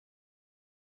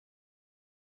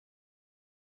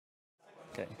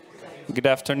Good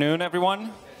afternoon,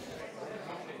 everyone.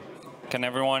 Can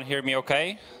everyone hear me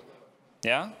okay?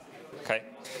 Yeah? Okay.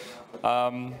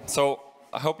 So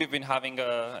I hope you've been having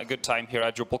a good time here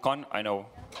at DrupalCon. I know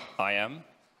I am.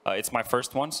 It's my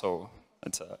first one, so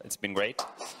it's been great.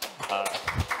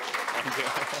 Thank you.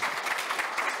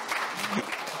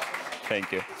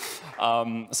 Thank you.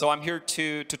 So I'm here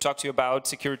to talk to you about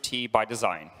security by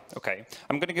design. Okay,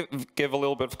 I'm going to give a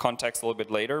little bit of context a little bit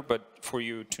later, but for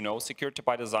you to know, security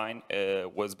by design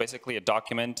was basically a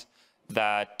document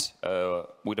that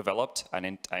we developed at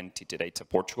Entity Data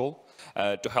Portugal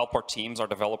to help our teams, our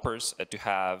developers, to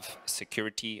have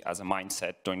security as a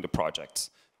mindset during the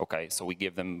projects. Okay, so we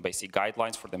give them basic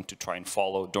guidelines for them to try and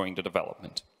follow during the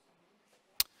development.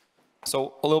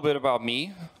 So a little bit about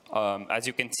me. As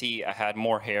you can see, I had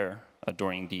more hair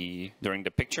during the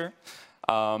picture.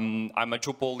 I'm a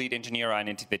Drupal lead engineer at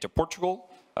Entity Data Portugal.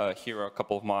 Here are a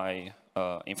couple of my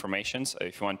informations.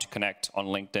 If you want to connect on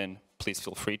LinkedIn, please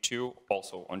feel free to,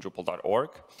 also on Drupal.org.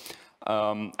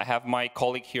 I have my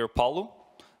colleague here, Paulo,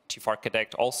 chief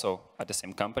architect, also at the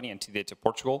same company, Entity Data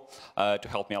Portugal, to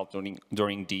help me out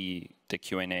during the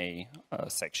Q&A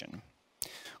section.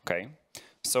 Okay,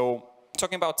 so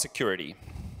talking about security,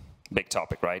 big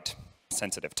topic, right?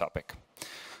 Sensitive topic.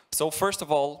 So first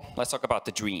of all, let's talk about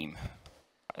the dream.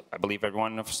 I believe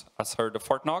everyone has heard of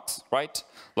Fort Knox, right?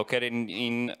 Located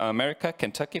in America,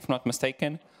 Kentucky, if not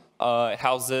mistaken. It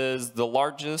houses the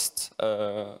largest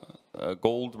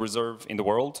gold reserve in the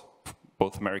world,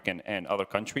 both American and other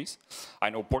countries. I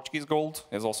know Portuguese gold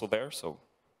is also there, so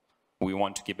we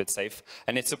want to keep it safe.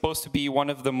 And it's supposed to be one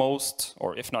of the most,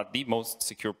 or if not the most,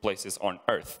 secure places on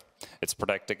Earth. It's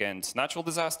protected against natural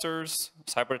disasters,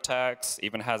 cyber attacks,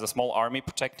 even has a small army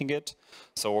protecting it.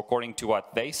 So according to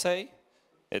what they say,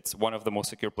 it's one of the most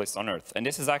secure places on Earth. And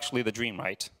this is actually the dream,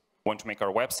 right? We want to make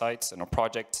our websites and our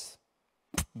projects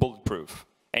bulletproof.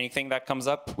 Anything that comes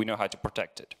up, we know how to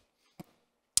protect it.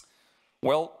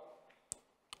 Well,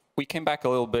 we came back a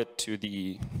little bit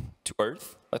to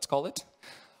Earth, let's call it.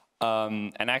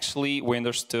 And actually, we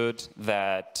understood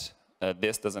that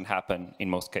this doesn't happen in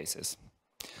most cases.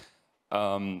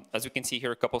 As you can see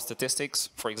here, a couple of statistics.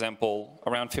 For example,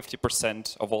 around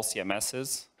 50% of all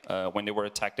CMSs, when they were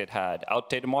attacked, it had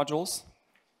outdated modules.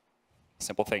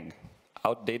 Simple thing,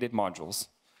 outdated modules.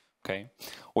 Okay.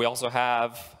 We also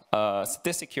have a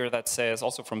statistic here that says,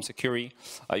 also from Securi,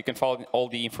 you can follow all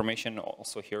the information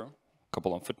also here, a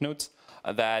couple of footnotes,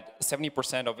 that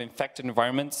 70% of infected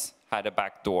environments had a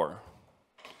backdoor.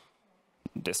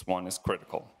 This one is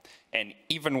critical. And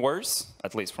even worse,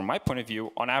 at least from my point of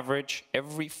view, on average,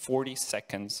 every 40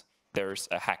 seconds, there's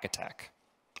a hack attack.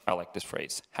 I like this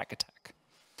phrase, hack attack.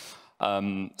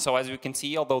 So as you can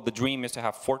see, although the dream is to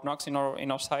have Fort Knox in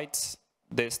our sites,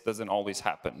 this doesn't always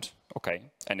happen, okay?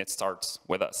 And it starts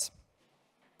with us.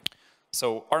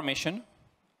 So our mission,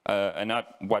 and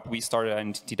not what we started at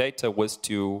Entity Data, was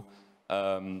to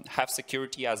have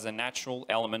security as a natural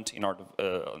element in our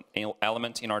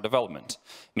development,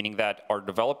 meaning that our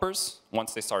developers,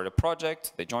 once they start a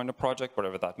project, they join a project,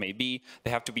 whatever that may be,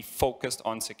 they have to be focused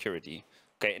on security.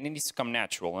 Okay, and it needs to come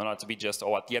natural, and not to be just,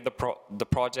 oh, at the end of the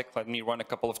project, let me run a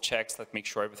couple of checks, let me make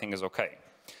sure everything is okay.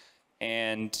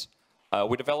 And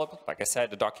we developed, like I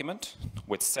said, a document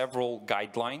with several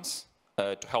guidelines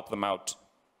to help them out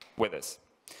with this.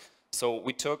 So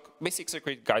we took basic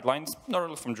security guidelines, not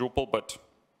only from Drupal, but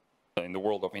in the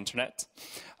world of internet.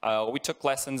 We took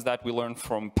lessons that we learned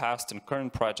from past and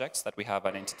current projects that we have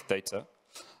at Entity Data.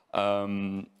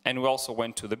 And we also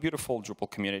went to the beautiful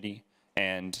Drupal community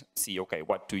and see, okay,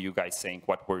 what do you guys think?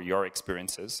 What were your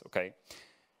experiences, okay?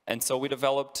 And so we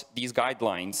developed these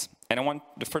guidelines. And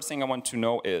the first thing I want to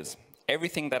know is,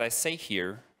 everything that I say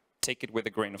here, take it with a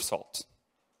grain of salt,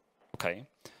 okay?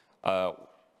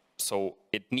 So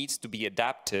it needs to be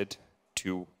adapted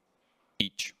to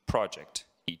each project,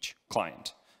 each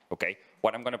client, okay?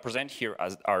 What I'm going to present here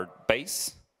as our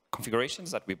base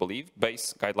configurations that we believe,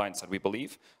 base guidelines that we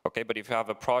believe, okay? But if you have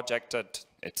a project that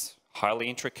it's highly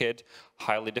intricate,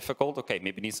 highly difficult, okay,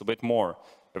 maybe it needs a bit more.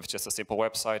 If it's just a simple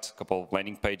website, a couple of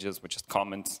landing pages with just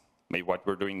comments, maybe what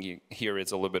we're doing here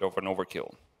is a little bit of an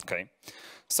overkill, okay?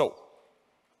 So,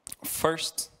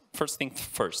 first thing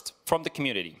first, from the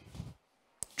community.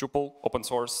 Drupal, open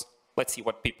source, let's see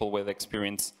what people with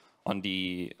experience on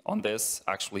this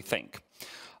actually think.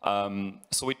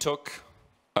 So we took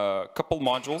a couple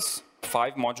modules,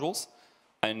 5 modules,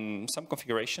 and some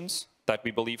configurations that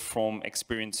we believe from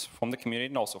experience from the community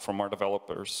and also from our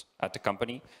developers at the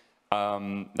company,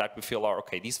 that we feel are,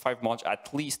 okay, these 5 modules,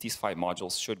 at least these 5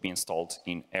 modules should be installed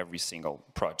in every single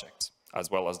project, as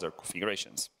well as their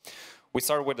configurations. We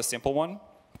started with a simple one.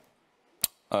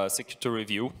 security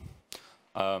review.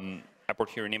 I put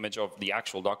here an image of the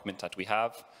actual document that we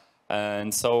have.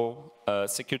 And so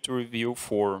security review,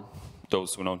 for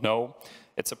those who don't know,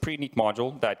 it's a pretty neat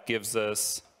module that gives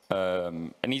us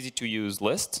an easy-to-use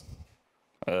list,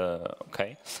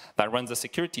 that runs a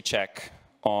security check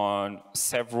on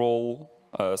several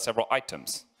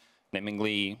items,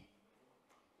 namely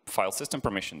file system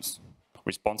permissions,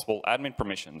 responsible admin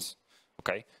permissions,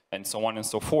 and so on and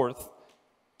so forth.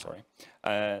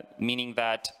 Meaning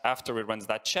that after it runs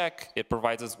that check, it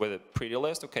provides us with a pretty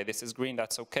list. This is green,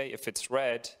 that's okay. If it's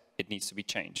red, it needs to be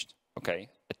changed.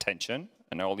 Attention,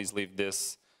 and I always leave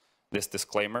this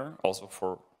disclaimer also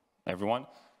for everyone.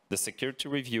 The security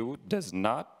review does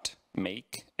not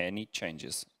make any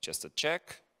changes. Just a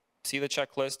check, see the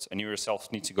checklist, and you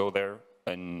yourself need to go there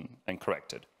and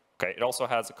correct it. It also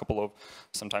has a couple of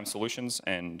sometimes solutions,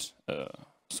 and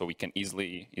so we can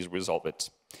easily resolve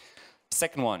it.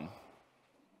 Second one,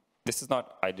 this is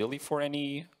not ideally for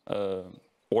any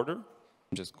order.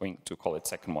 I'm just going to call it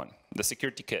second one, the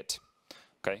security kit.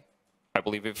 I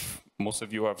believe if most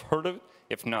of you have heard of it.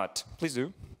 If not, please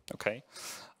do.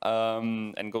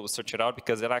 And go search it out,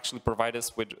 because it actually provides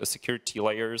us with security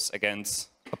layers against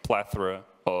a plethora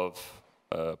of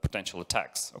potential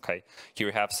attacks. Here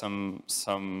we have some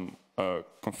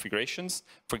configurations.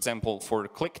 For example, for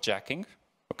clickjacking.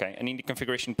 And in the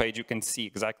configuration page, you can see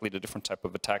exactly the different type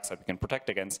of attacks that we can protect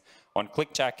against. On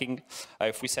clickjacking,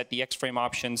 if we set the X-frame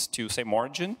options to same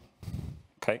origin,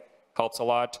 helps a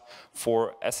lot.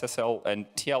 For SSL and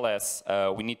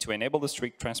TLS, we need to enable the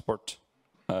strict transport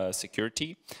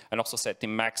security, and also set the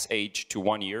max age to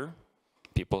 1 year.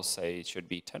 People say it should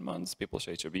be 10 months. People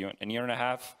say it should be a year and a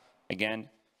half. Again,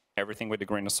 everything with a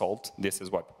grain of salt. This is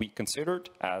what we considered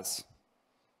as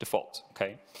default.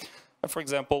 For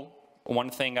example, one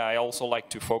thing I also like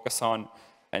to focus on,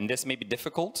 and this may be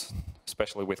difficult,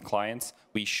 especially with clients,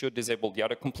 we should disable the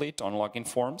autocomplete on login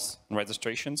forms and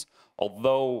registrations,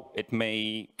 although it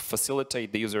may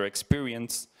facilitate the user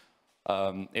experience.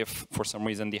 If for some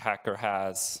reason the hacker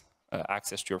has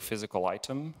access to your physical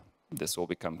item, this will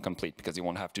become complete, because you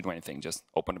won't have to do anything. Just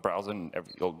open the browser and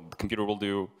the computer will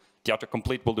do, the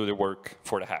autocomplete will do the work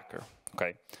for the hacker.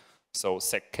 So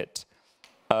SecKit.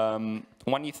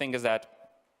 One neat thing is that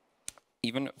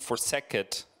even for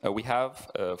SecKit, we have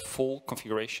a full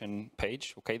configuration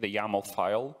page, the YAML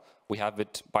file. We have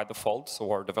it by default,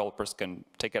 so our developers can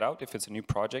take it out if it's a new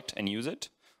project and use it.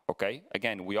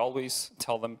 Again, we always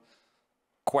tell them,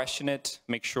 question it,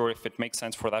 make sure if it makes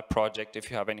sense for that project. If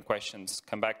you have any questions,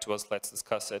 come back to us, let's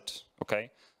discuss it,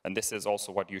 And this is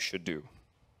also what you should do.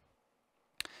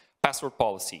 Password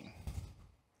policy.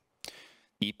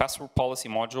 The password policy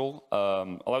module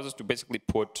allows us to basically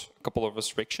put a couple of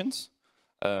restrictions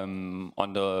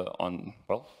on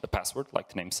the password, like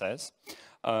the name says.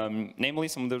 Namely,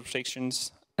 some of the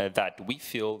restrictions that we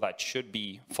feel that should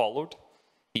be followed.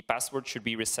 The password should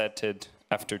be resetted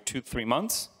after 2-3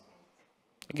 months.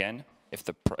 Again, if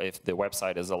the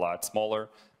website is a lot smaller,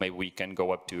 maybe we can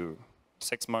go up to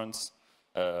 6 months.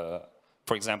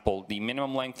 For example, the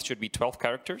minimum length should be 12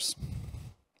 characters.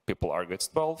 People argue it's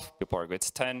 12, people argue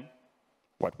it's 10.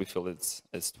 What we feel is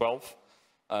 12.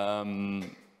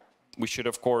 We should,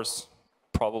 of course,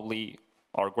 probably,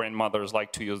 our grandmothers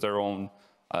like to use their own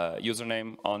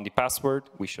username on the password.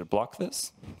 We should block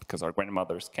this, because our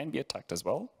grandmothers can be attacked as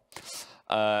well.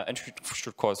 And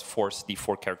should force the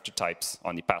 4 character types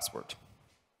on the password.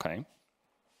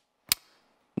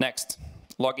 Next,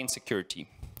 login security.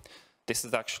 This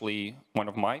is actually one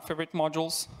of my favorite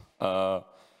modules,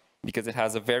 because it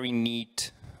has a very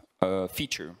neat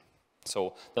feature.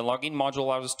 So the login module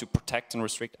allows us to protect and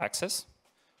restrict access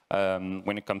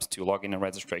when it comes to login and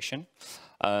registration.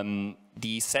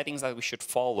 The settings that we should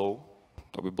follow,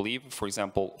 we believe, for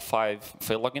example, 5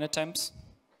 failed login attempts.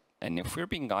 And if we're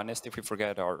being honest, if we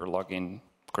forget our login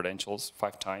credentials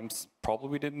 5 times, probably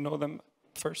we didn't know them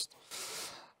first.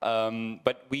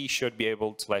 But we should be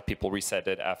able to let people reset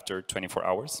it after 24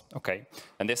 hours.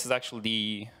 And this is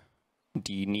actually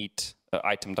the neat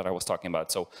item that I was talking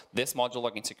about. So this module,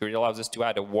 login security, allows us to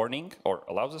add a warning, or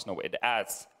allows us, no, it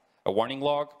adds a warning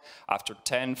log after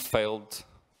 10 failed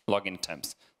login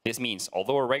attempts. This means,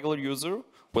 although a regular user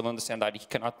will understand that he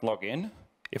cannot log in,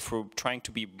 if we're trying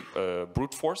to be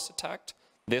brute force attacked,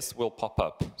 this will pop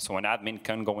up. So an admin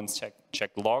can go and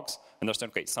check the logs, and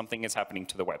understand, something is happening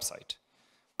to the website.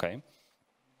 And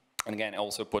again, I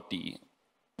also put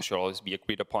should always be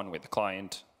agreed upon with the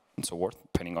client, and so forth,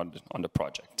 depending on the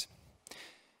project.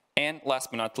 And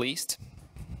last but not least,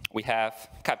 we have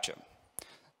CAPTCHA.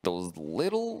 Those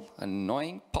little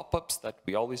annoying pop-ups that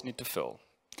we always need to fill.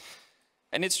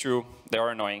 And it's true, they are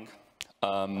annoying.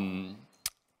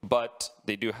 but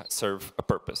they do serve a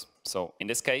purpose. So in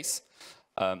this case,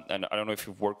 and I don't know if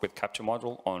you've worked with capture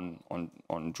module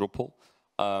on Drupal,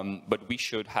 but we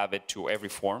should have it to every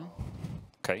form,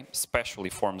 okay, especially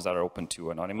forms that are open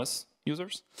to anonymous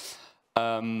users.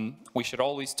 We should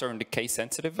always turn the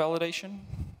case-sensitive validation,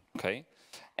 okay,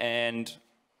 and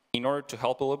in order to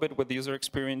help a little bit with the user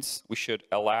experience, we should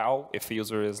allow, if a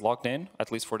user is logged in, at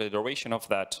least for the duration of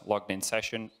that logged in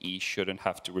session, he shouldn't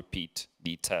have to repeat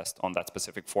the test on that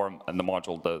specific form, and the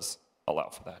module does allow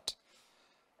for that.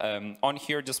 On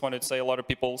here, just wanted to say, a lot of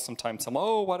people sometimes say,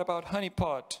 oh, what about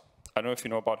honeypot? I don't know if you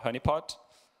know about honeypot.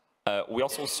 We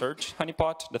also search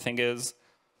honeypot. The thing is,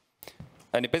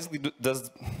 and it basically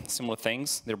does similar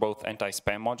things. They're both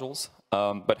anti-spam modules,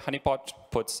 but honeypot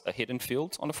puts a hidden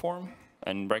field on the form,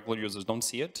 and regular users don't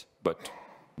see it, but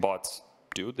bots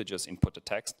do. They just input the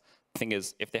text. The thing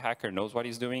is, if the hacker knows what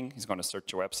he's doing, he's going to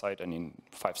search your website, and in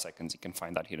 5 seconds, he can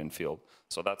find that hidden field.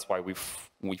 So that's why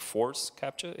we force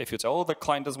capture. If you say, oh, the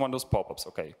client doesn't want those pop-ups,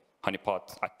 okay,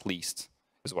 honeypot at least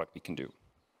is what we can do.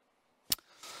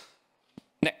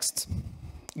 Next,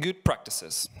 good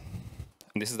practices.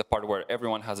 And this is the part where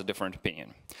everyone has a different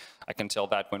opinion. I can tell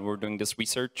that when we were doing this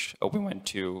research, we went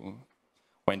to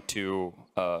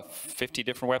 50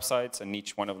 different websites, and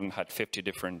each one of them had 50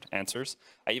 different answers.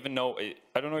 I even know,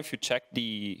 I don't know if you checked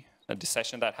the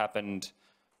session that happened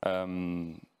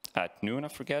at noon, I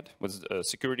forget, was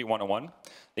Security 101.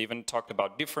 They even talked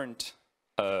about different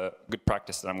good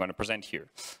practices that I'm going to present here.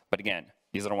 But again,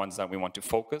 these are the ones that we want to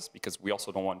focus, because we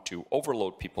also don't want to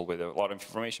overload people with a lot of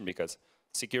information, because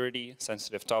security,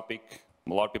 sensitive topic,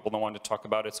 a lot of people don't want to talk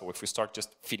about it, so if we start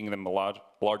just feeding them a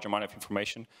large amount of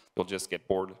information, they'll just get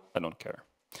bored and don't care.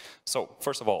 So,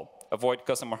 first of all, avoid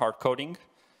custom or hard coding.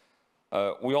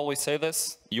 We always say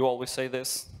this, you always say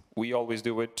this, we always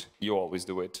do it, you always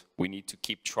do it. We need to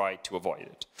keep trying to avoid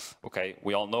it, okay?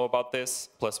 We all know about this,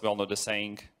 plus we all know the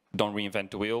saying, don't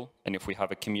reinvent the wheel, and if we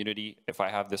have a community, if I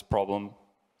have this problem,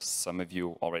 some of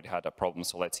you already had that problem,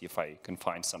 so let's see if I can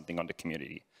find something on the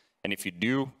community. And if you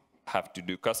do have to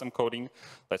do custom coding,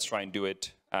 let's try and do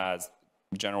it as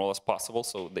general as possible,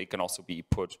 so they can also be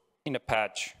put in a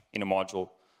patch, in a module,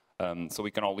 so we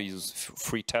can all use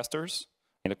free testers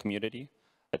in the community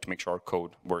to make sure our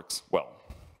code works well.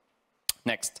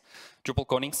 Next, Drupal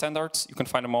coding standards. You can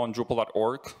find them all on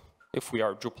Drupal.org. If we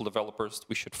are Drupal developers,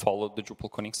 we should follow the Drupal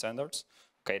coding standards.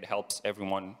 Okay, it helps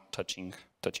everyone touching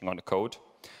on the code.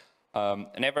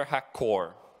 Never hack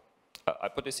core. I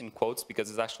put this in quotes because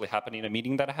it's actually happened in a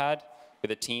meeting that I had with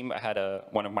a team. I had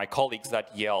one of my colleagues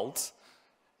that yelled,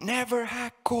 "Never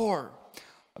hack core,"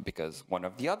 because one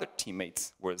of the other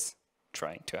teammates was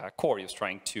trying to hack core. He was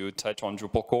trying to touch on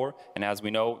Drupal core, and as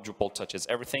we know, Drupal touches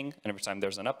everything, and every time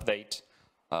there's an update,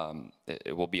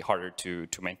 it will be harder to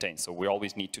maintain. So we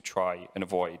always need to try and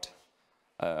avoid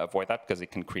that, because it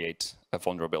can create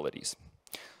vulnerabilities.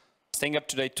 Staying up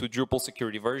to date to Drupal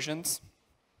security versions.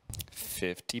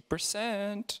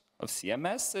 50% of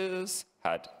CMSs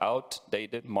had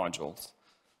outdated modules.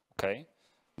 Okay,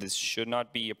 this should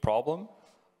not be a problem,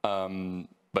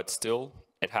 but still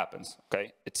it happens.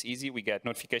 Okay, it's easy. We get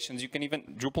notifications. You can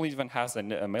Drupal even has a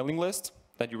mailing list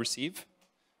that you receive.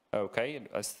 Okay,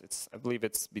 I believe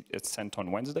it's sent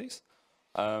on Wednesdays,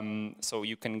 so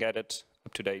you can get it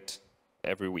up to date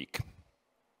every week.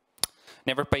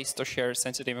 Never paste or share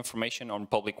sensitive information on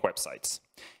public websites.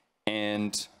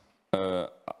 And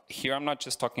here I'm not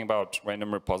just talking about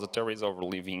random repositories or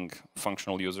leaving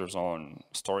functional users on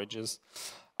storages.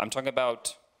 I'm talking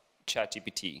about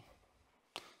ChatGPT.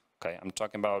 Okay, I'm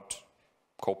talking about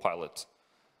Copilot.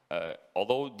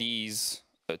 Although these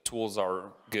tools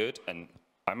are good, and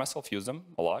I myself use them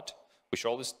a lot, we should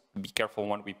always be careful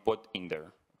what we put in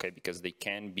there, okay, because they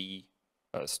can be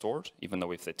stored, even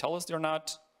though if they tell us they're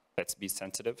not. Let's be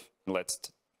sensitive, and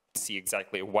let's see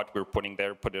exactly what we're putting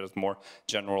there, put it as more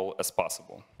general as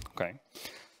possible, okay?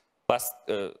 Last,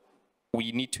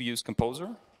 we need to use Composer,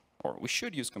 or we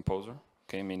should use Composer,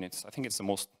 okay? I mean, I think it's the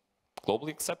most globally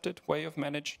accepted way of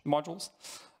manage modules.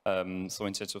 So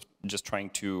instead of just trying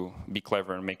to be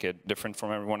clever and make it different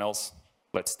from everyone else,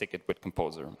 let's stick it with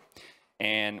Composer.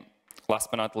 And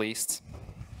last but not least,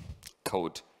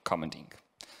 code commenting.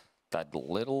 That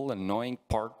little annoying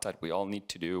part that we all need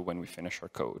to do when we finish our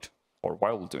code, or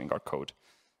while we're doing our code.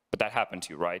 But that happened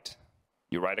to you, right?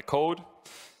 You write a code,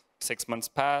 6 months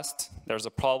passed, there's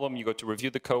a problem, you go to review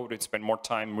the code, and spend more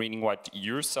time reading what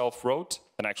you yourself wrote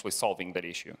than actually solving that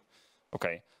issue.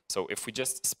 Okay, so if we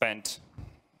just spent,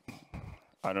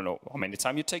 I don't know how many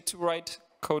time you take to write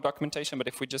code documentation, but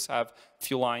if we just have a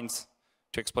few lines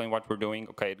to explain what we're doing.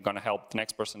 Okay, it's gonna help the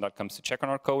next person that comes to check on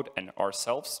our code and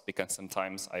ourselves, because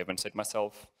sometimes I even said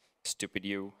myself, stupid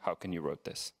you, how can you wrote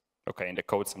this? Okay, and the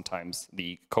code sometimes,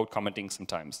 the code commenting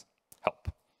sometimes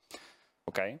help.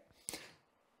 Okay,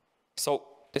 so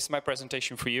this is my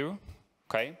presentation for you.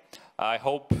 Okay, I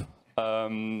hope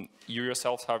you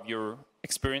yourselves have your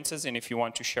experiences, and if you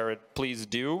want to share it, please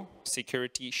do.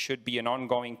 Security should be an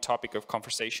ongoing topic of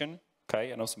conversation.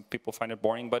 Okay, I know some people find it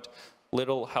boring, but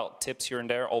little help, tips here and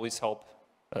there always help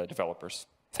developers.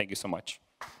 Thank you so much.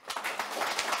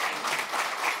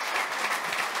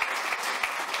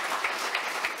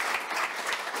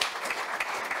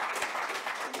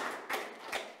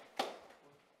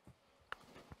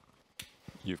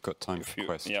 You've got time for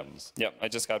questions. Yeah, I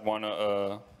just got one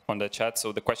on the chat.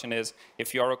 So the question is,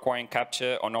 if you are requiring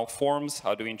CAPTCHA on all forms,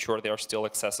 how do you ensure they are still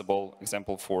accessible,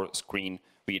 example for screen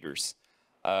readers?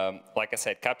 Like I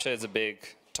said, CAPTCHA is a big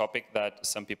topic that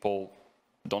some people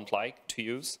don't like to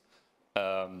use.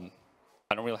 I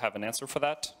don't really have an answer for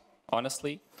that,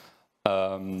 honestly.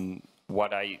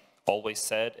 What I always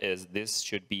said is this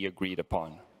should be agreed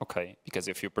upon, okay? Because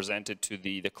if you present it to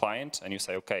the client and you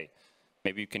say, okay,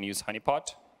 maybe you can use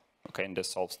honeypot, okay, and this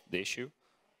solves the issue.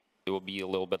 It will be a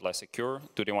little bit less secure.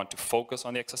 Do they want to focus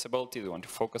on the accessibility? Do they want to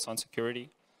focus on security?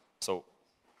 So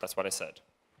that's what I said.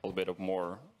 A little bit of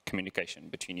more communication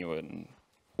between you and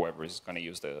whoever is going to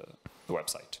use the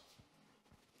website.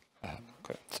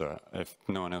 Okay. So if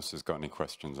no one else has got any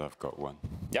questions, I've got one.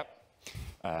 Yep.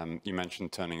 You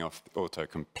mentioned turning off the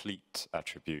autocomplete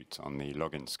attribute on the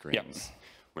login screens. Yep.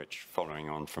 Which, following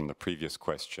on from the previous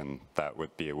question, that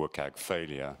would be a WCAG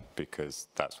failure because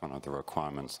that's one of the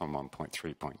requirements on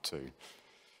 1.3.2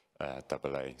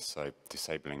 AA. So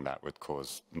disabling that would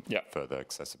cause further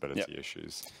accessibility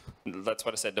issues. That's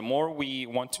what I said. The more we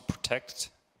want to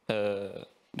protect the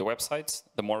websites,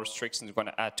 the more restrictions we're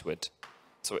going to add to it.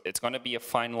 So it's going to be a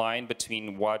fine line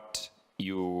between what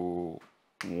you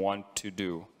want to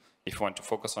do. If you want to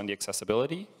focus on the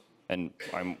accessibility, and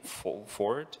I'm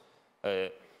for it,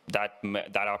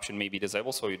 that option may be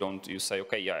disabled, so you say,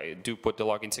 okay, yeah, I do put the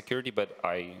login security, but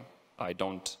I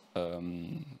don't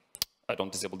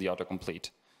disable the autocomplete,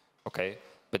 okay?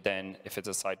 But then if it's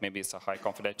a site, maybe it's a high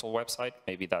confidential website,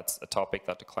 maybe that's a topic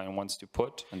that the client wants to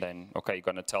put, and then, okay, you're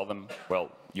gonna tell them,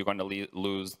 well, you're gonna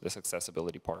lose this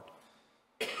accessibility part.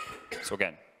 So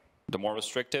again, the more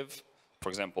restrictive, for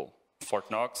example,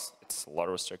 Fort Knox, it's a lot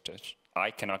of restricted.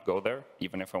 I cannot go there,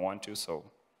 even if I want to, so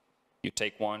you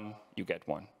take one, you get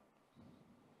one.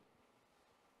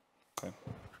 Okay.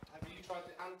 Have you tried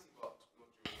the anti-bot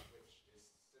module, which is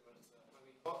similar to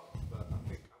honeypot, but I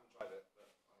think I haven't tried it, but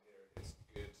I hear it's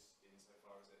good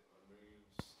insofar as it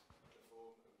removes the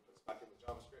form and puts back in the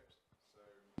JavaScript.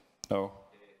 So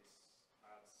it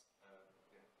adds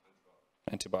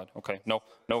Antibot. Okay. No.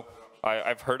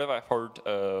 I've heard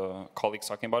colleagues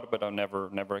talking about it, but I've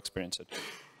never experienced it.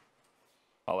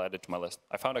 I'll add it to my list.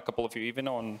 I found a couple of you, even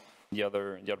on the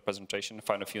other presentation, I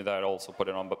found a few that I also put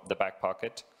it on the back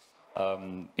pocket.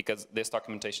 Because this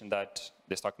document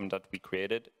that we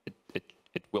created,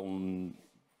 it will,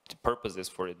 the purpose is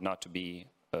for it not to be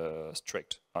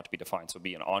strict, not to be defined, so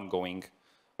be an ongoing,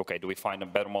 okay, do we find a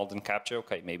better model than CAPTCHA?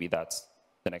 Okay, maybe that's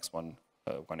the next one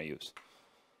we're gonna use.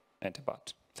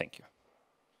 Antibot, thank you.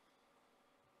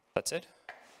 That's it?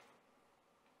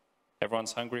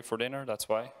 Everyone's hungry for dinner, that's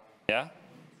why? Yeah?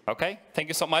 Okay, thank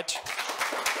you so much.